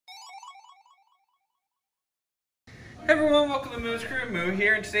Hey everyone, welcome to Moo's Crew. Moo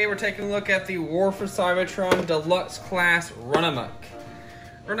here, and today we're taking a look at the War for Cybertron Deluxe Class Runamuck.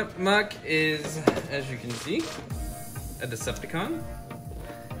 Runamuck is, as you can see, a Decepticon.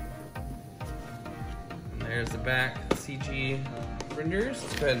 And there's the back CG renders.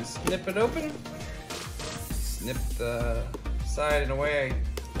 Let's go ahead and snip it open. Snip the side in a way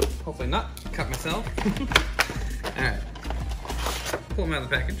I hopefully not cut myself. Alright. Pull them out of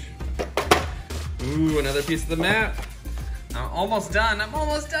the package. Ooh, another piece of the map. I'm almost done. I'm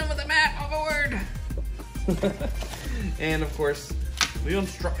almost done with the map. Oh my word. And of course, the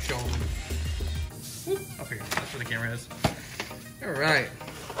instruction. Whoop, up here. That's where the camera is. All right.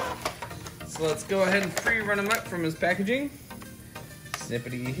 So let's go ahead and free run him up from his packaging.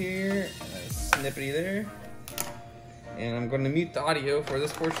 Snippety here, snippety there. And I'm going to mute the audio for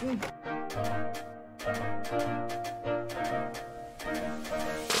this portion.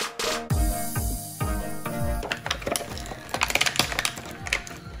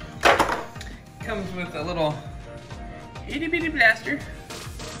 Comes with a little itty bitty blaster.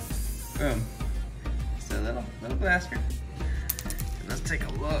 Boom. Just a little blaster. And let's take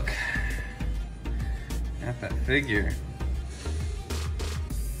a look at that figure.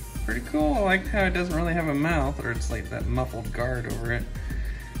 Pretty cool. I like how it doesn't really have a mouth, or it's like that muffled guard over it.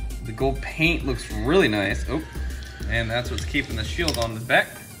 The gold paint looks really nice. Oh, and that's what's keeping the shield on the back.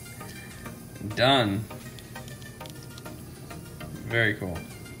 Done. Very cool.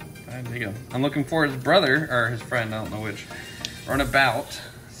 There you go. I'm looking for his brother, or his friend, I don't know which, Runabout.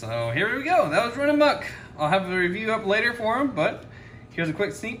 So here we go. That was Runamuck. I'll have a review up later for him, but here's a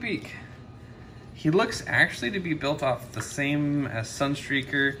quick sneak peek. He looks actually to be built off the same as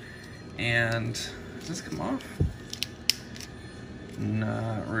Sunstreaker, and does this come off?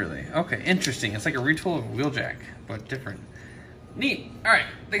 Not really. Okay, interesting. It's like a retool of Wheeljack, but different. Neat. All right.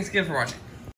 Thanks again for watching.